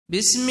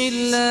بسم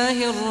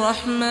الله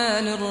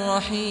الرحمن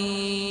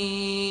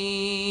الرحيم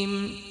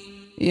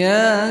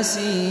ياسين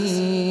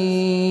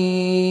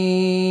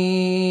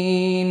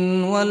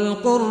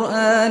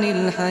والقرآن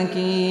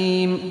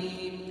الحكيم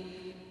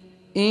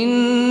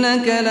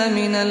إنك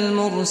لمن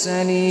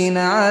المرسلين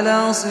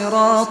على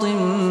صراط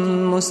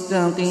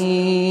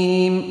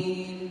مستقيم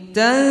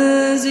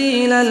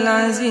تنزيل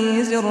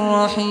العزيز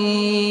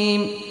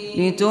الرحيم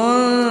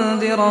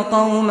لتنذر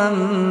قوما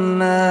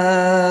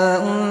ما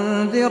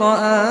أنذر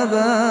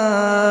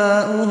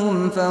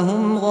آباؤهم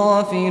فهم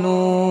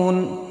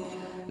غافلون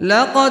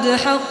لقد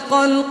حق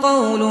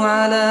القول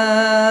على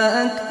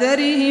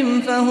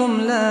أكثرهم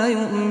فهم لا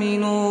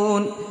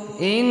يؤمنون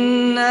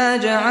إنا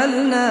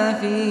جعلنا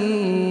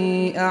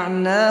في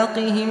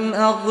أعناقهم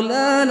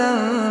أغلالا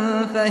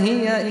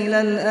فهي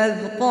إلى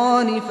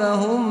الأذقان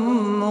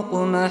فهم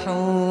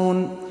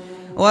مقمحون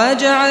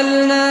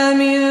وجعلنا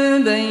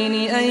من بين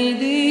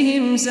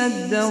أيديهم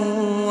سدا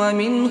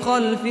ومن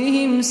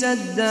خلفهم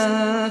سدا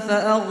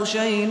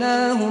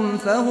فأغشيناهم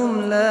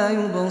فهم لا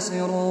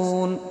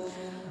يبصرون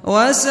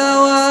وسواء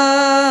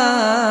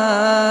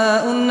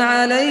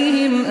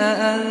عليهم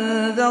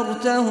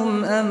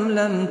أأنذرتهم أم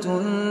لم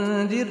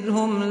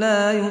تنذرهم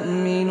لا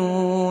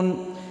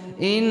يؤمنون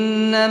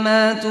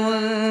إنما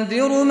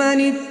تنذر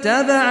من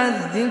اتبع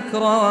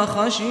الذكر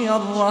وخشي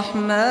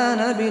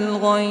الرحمن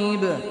بالغيب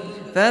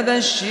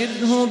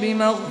فبشره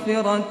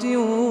بمغفرة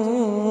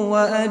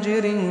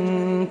وأجر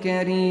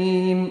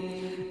كريم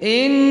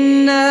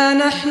إنا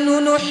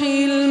نحن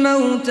نحيي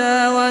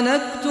الموتى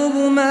ونكتب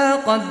ما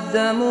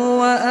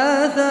قدموا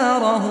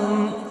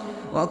وآثارهم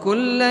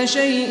وكل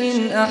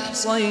شيء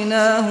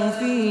أحصيناه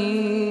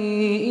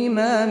في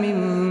إمام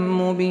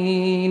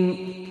مبين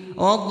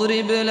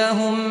واضرب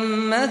لهم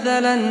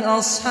مثلا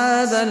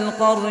أصحاب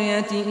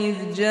القرية إذ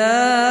جاءها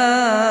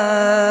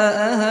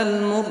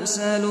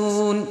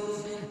المرسلون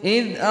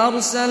إذ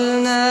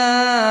أرسلنا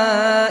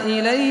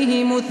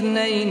إليهم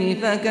اثنين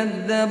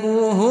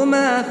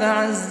فكذبوهما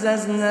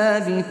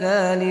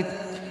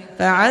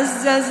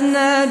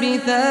فعززنا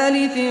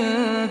بثالث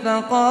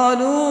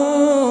فقالوا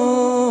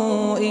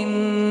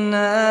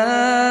إنا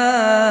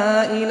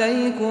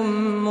إليكم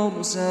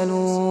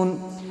مرسلون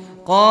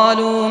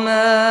قالوا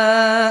ما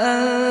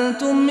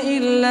أنتم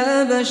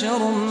إلا بشر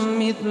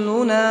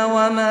مثلنا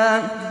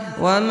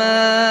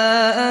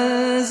وما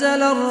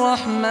أنزل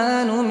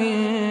الرحمن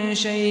من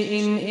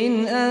شيء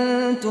إن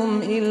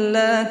أنتم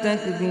إلا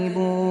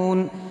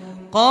تكذبون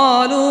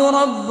قالوا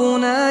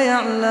ربنا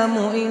يعلم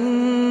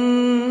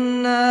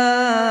إنا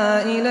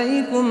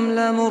إليكم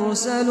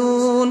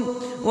لمرسلون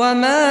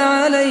وما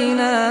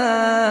علينا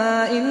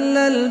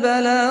إلا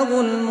البلاغ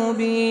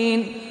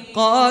المبين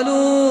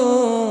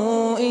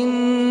قالوا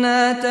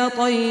إنا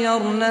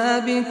تطيرنا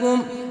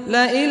بكم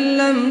لئن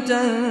لم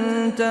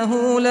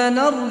تنتهوا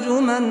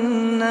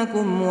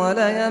لنرجمنكم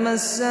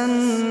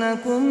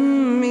وليمسنكم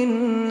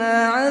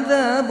منا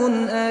عذاب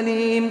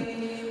أليم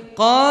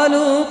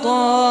قالوا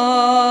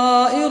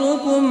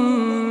طائركم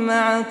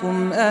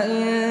معكم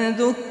أئن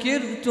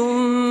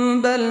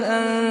ذكرتم بل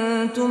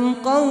أنتم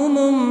قوم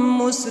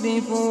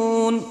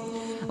مسرفون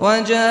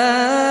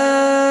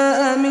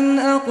وجاء من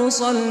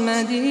أقصى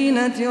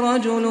المدينة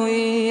رجل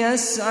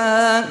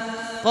يسعى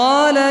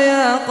قال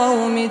يا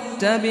قوم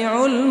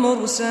اتبعوا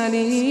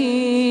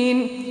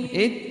المرسلين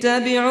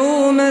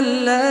اتبعوا من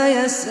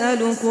لا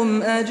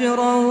يسألكم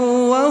أجرا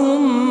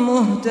وهم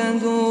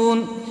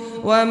مهتدون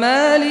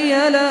وما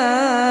لي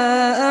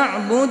لا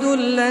أعبد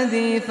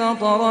الذي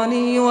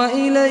فطرني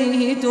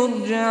وإليه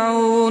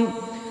ترجعون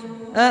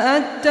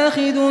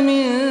أأتخذ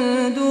من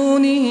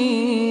دونه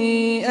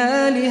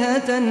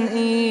آلهة إن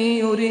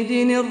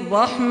يردني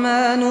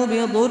الرحمن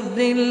بضر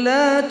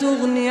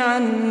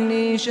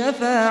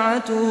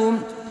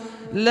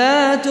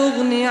لا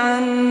تغن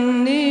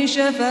عني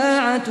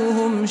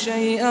شفاعتهم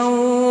شيئا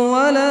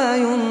ولا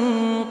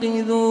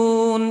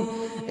ينقذون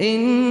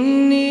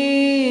إني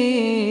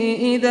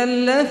إذا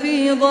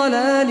لفي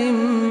ضلال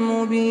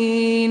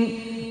مبين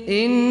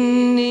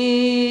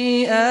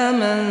إني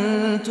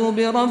آمنت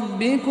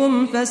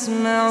بربكم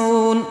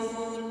فاسمعون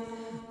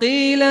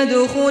قيل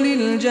ادخل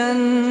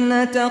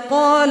الجنة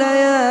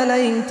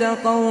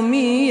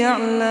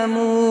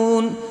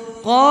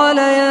قال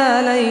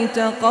يا ليت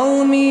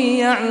قومي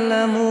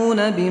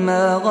يعلمون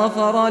بما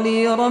غفر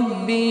لي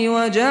ربي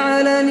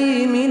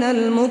وجعلني من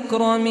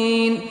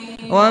المكرمين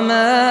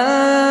وما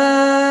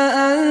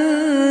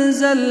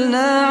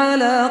أنزلنا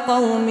على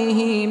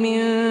قومه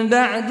من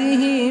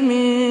بعده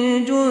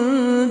من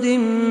جند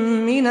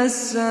من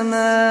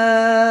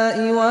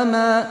السماء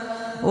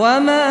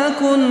وما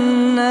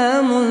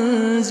كنا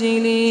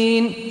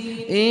منزلين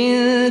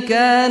إن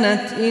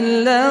كانت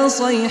إلا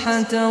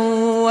صيحة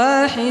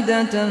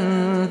واحدة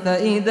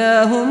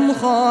فإذا هم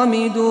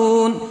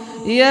خامدون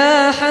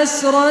يا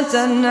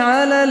حسرة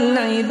على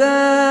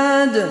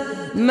العباد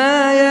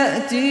ما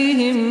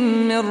يأتيهم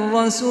من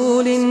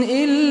رسول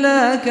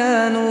إلا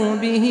كانوا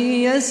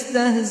به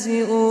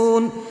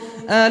يستهزئون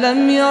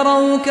ألم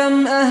يروا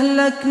كم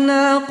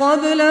أهلكنا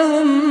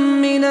قبلهم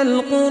من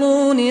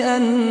القرون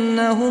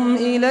أنهم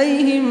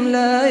إليهم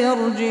لا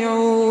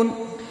يرجعون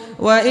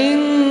وإن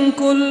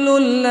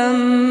كل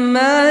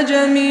لما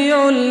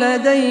جميع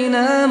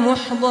لدينا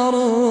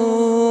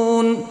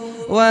محضرون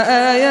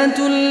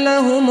وآية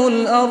لهم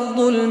الأرض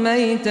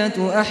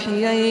الميتة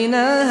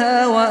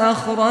أحييناها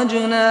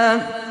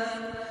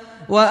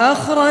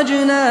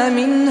وأخرجنا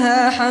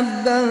منها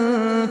حبا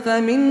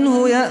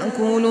فمنه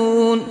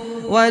يأكلون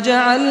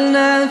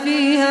وجعلنا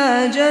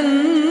فيها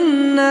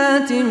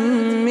جنات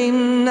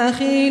من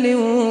نخيل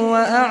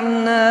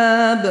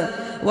وأعناب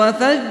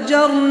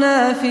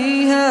وفجرنا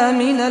فيها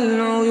من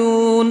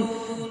العيون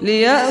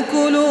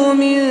ليأكلوا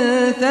من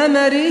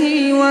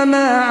ثمره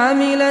وما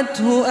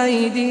عملته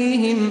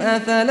أيديهم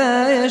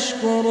أفلا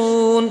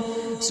يشكرون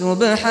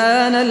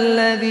سبحان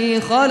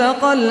الذي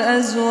خلق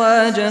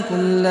الأزواج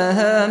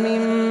كلها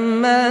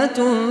مما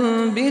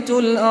تنبت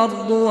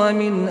الأرض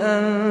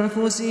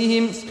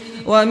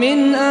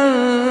ومن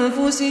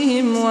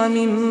أنفسهم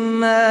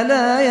ومما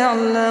لا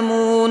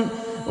يعلمون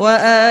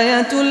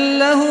وآية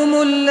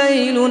لهم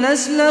الليل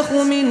نسلخ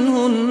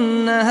منه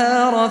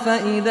النهار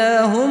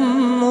فإذا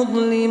هم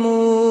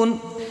مظلمون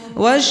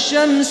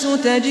والشمس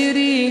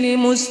تجري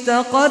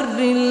لمستقر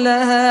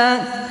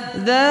لها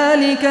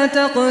ذلك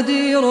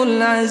تقدير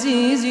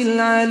العزيز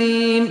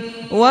العليم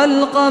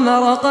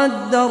والقمر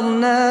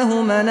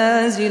قدرناه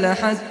منازل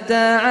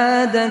حتى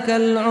عاد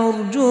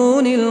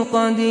كالعرجون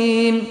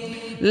القديم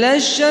لا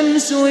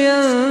الشمس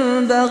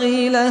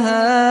ينبغي لها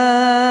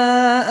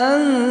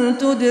أن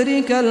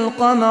تدرك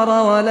القمر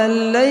ولا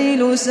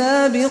الليل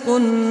سابق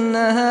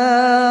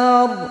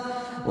النهار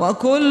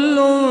وكل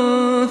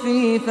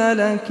في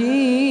فلك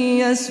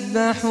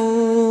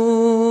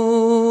يسبحون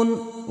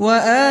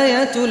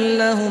وآية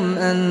لهم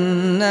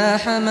أنا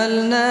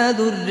حملنا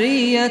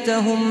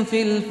ذريتهم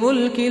في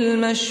الفلك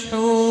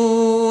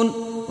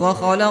المشحون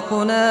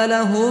وخلقنا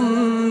لهم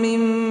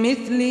من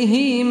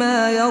مثله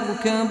ما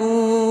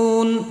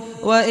يركبون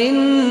وإن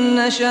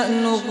نشأ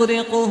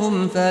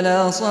نغرقهم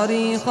فلا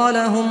صريخ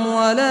لهم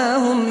ولا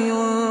هم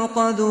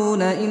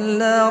ينقذون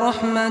إلا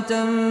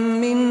رحمة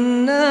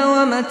منا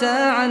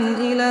ومتاعا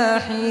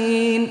إلى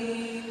حين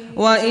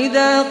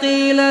وإذا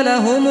قيل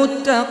لهم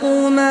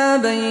اتقوا ما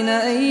بين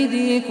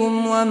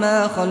أيديكم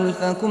وما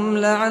خلفكم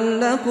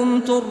لعلكم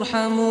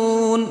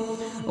ترحمون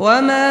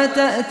وما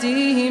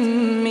تأتيهم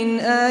من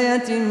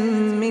آية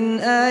من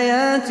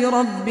آيات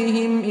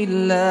ربهم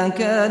إلا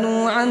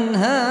كانوا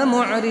عنها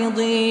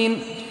معرضين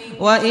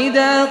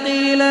وإذا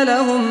قيل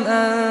لهم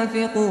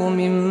أنفقوا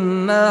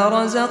مما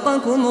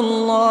رزقكم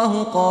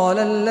الله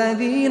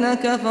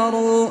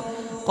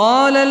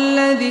قال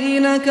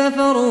الذين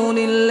كفروا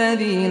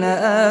للذين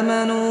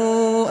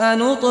آمنوا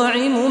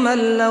أنطعم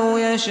من لو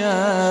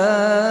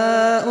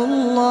يشاء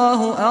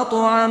الله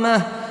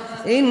أطعمه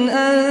إن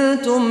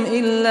أنتم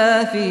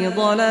إلا في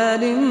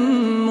ضلال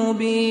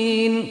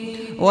مبين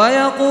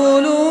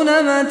ويقولون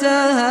متى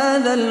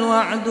هذا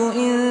الوعد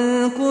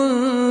إن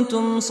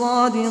كنتم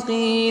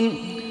صادقين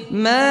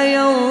ما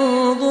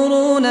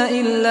ينظرون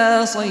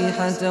إلا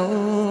صيحة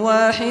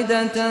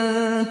واحدة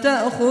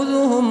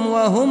تأخذهم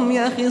وهم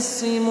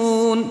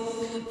يخصمون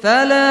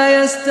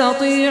فلا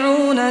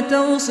يستطيعون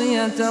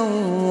توصية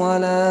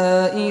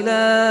ولا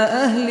إلى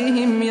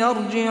أهلهم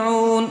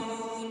يرجعون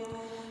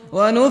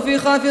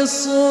ونفخ في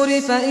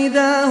الصور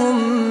فإذا هم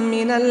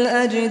من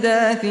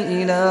الأجداث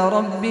إلى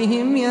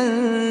ربهم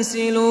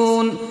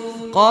ينسلون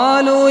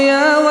قالوا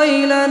يا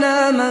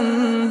ويلنا من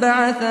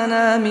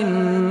بعثنا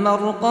من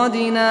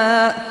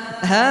مرقدنا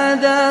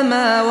هذا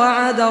ما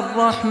وعد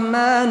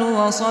الرحمن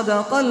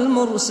وصدق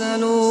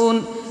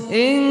المرسلون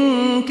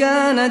إن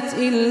كانت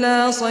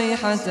إلا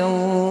صيحة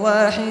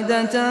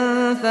واحدة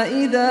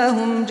فإذا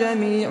هم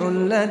جميع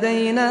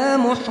لدينا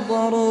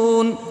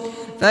محضرون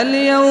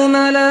فاليوم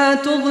لا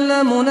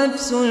تظلم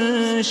نفس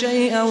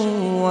شيئا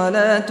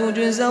ولا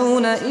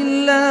تجزون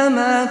إلا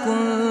ما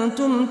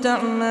كنتم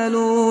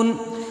تعملون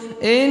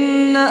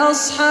إن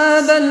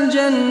أصحاب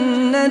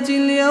الجنة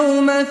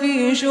اليوم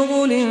في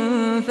شغل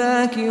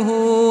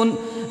فاكهون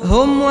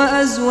هم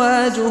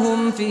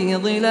وأزواجهم في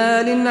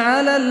ظلال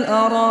على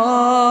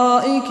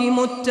الأرائك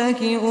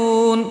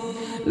متكئون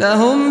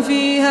لهم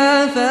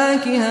فيها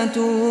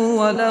فاكهة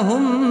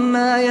ولهم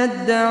ما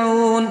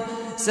يدعون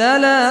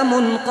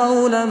سلام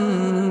قولا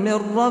من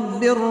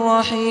رب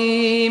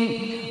رحيم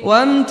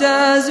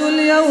وامتازوا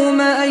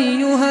اليوم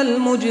أيها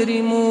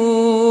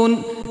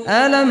المجرمون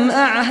ألم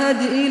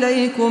أعهد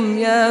إليكم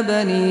يا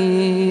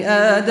بني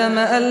آدم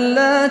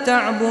ألا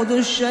تعبدوا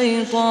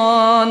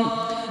الشيطان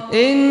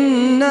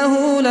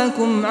إنه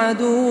لكم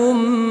عدو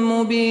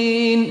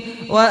مبين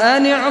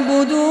وأن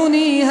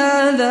اعبدوني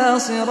هذا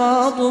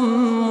صراط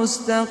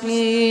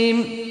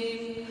مستقيم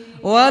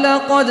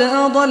ولقد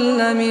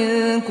أضل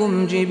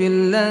منكم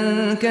جبلا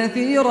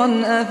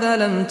كثيرا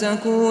أفلم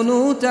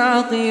تكونوا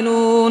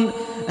تعقلون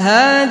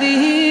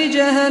هذه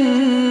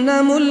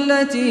جهنم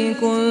التي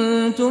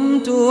كنتم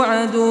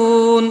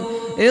توعدون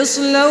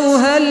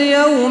اصلوها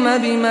اليوم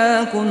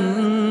بما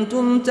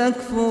كنتم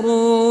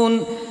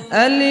تكفرون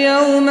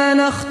اليوم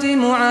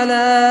نختم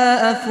على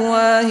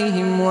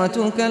أفواههم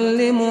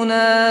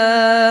وتكلمنا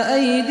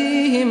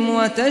أيديهم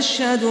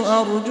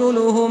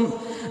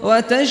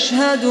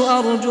وتشهد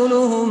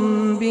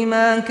أرجلهم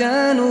بما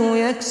كانوا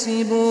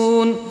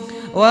يكسبون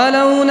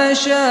ولو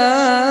نشاء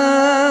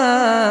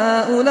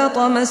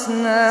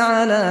لطمسنا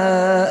على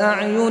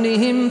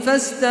أعينهم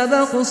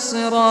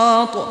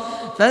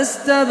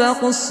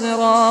فاستبقوا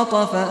الصراط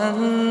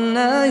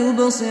فأنى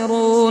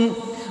يبصرون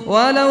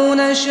ولو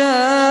نشاء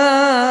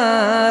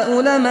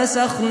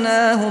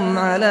لمسخناهم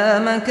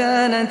على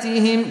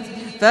مكانتهم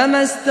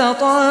فما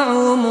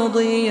استطاعوا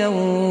مضيا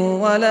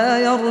ولا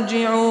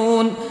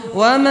يرجعون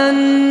ومن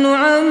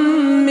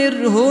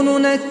نعمره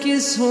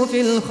ننكسه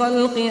في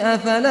الخلق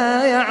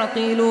أفلا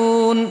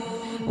يعقلون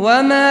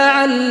وما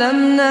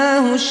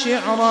علمناه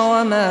الشعر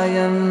وما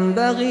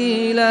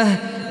ينبغي له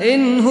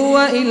إن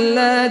هو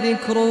إلا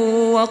ذكر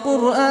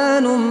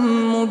وقرآن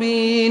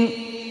مبين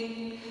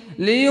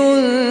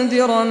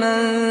لينذر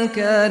من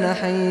كان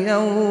حيا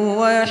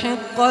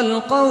ويحق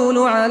القول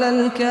على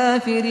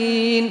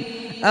الكافرين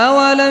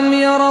أولم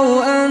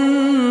يروا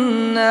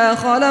أنا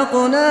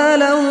خلقنا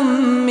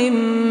لهم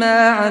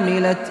مما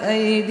عملت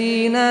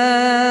أيدينا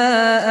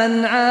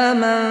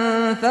أنعاما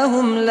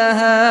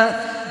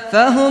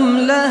فهم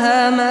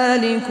لها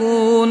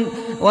مالكون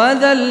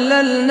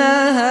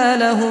وذللناها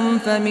لهم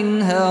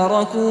فمنها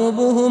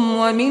ركوبهم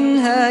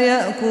ومنها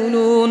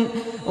يأكلون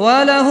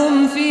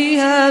ولهم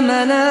فيها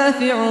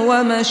منافع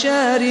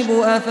ومشارب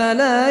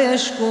أفلا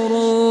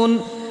يشكرون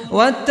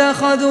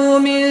واتخذوا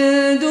من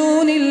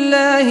دون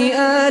الله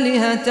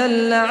آلهة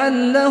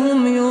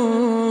لعلهم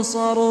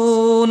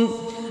ينصرون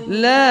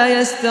لا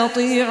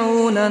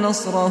يستطيعون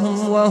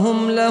نصرهم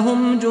وهم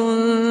لهم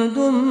جند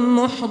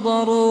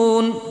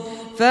محضرون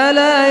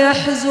فلا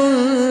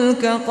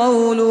يحزنك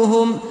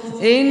قولهم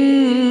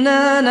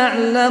إنا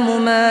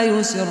نعلم ما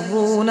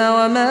يسرون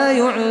وما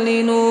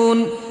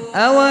يعلنون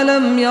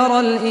أولم ير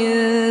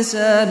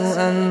الإنسان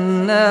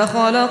أنا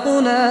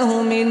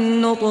خلقناه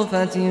من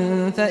نطفة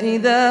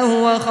فإذا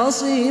هو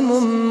خصيم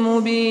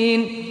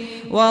مبين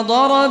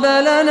وضرب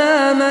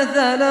لنا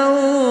مثلا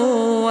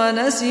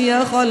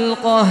ونسي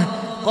خلقه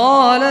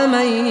قال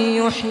من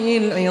يحيي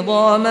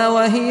العظام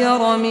وهي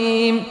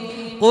رميم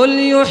قل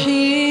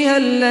يحييها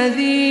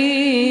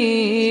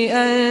الذي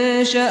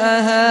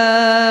أنشأها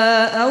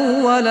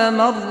أول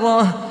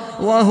مرة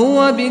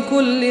وهو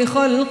بكل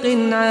خلق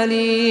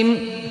عليم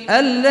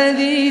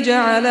الذي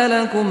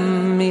جعل لكم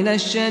من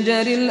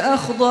الشجر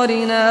الأخضر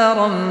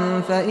نارا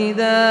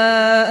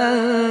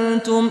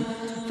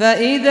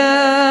فإذا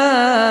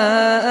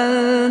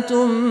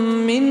أنتم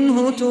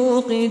منه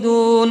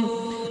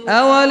توقدون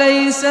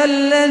أوليس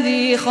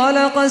الذي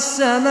خلق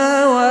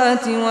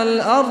السماوات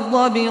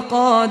والأرض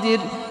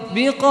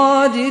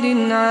بقادر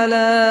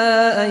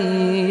على أن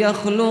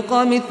يخلق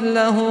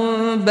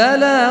مثلهم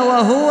بلى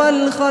وهو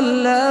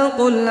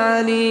الخلاق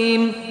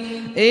العليم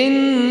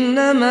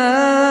إنما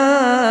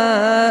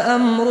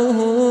أمره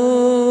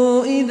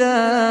إذا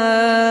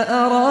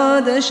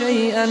أراد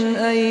شيئا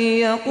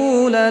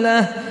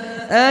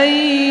أن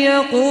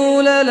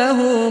يقول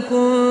له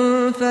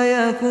كن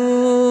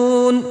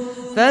فيكون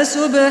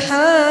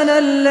فسبحان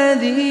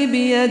الذي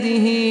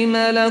بيده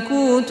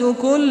ملكوت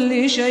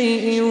كل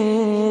شيء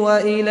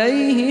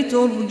وإليه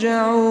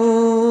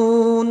ترجعون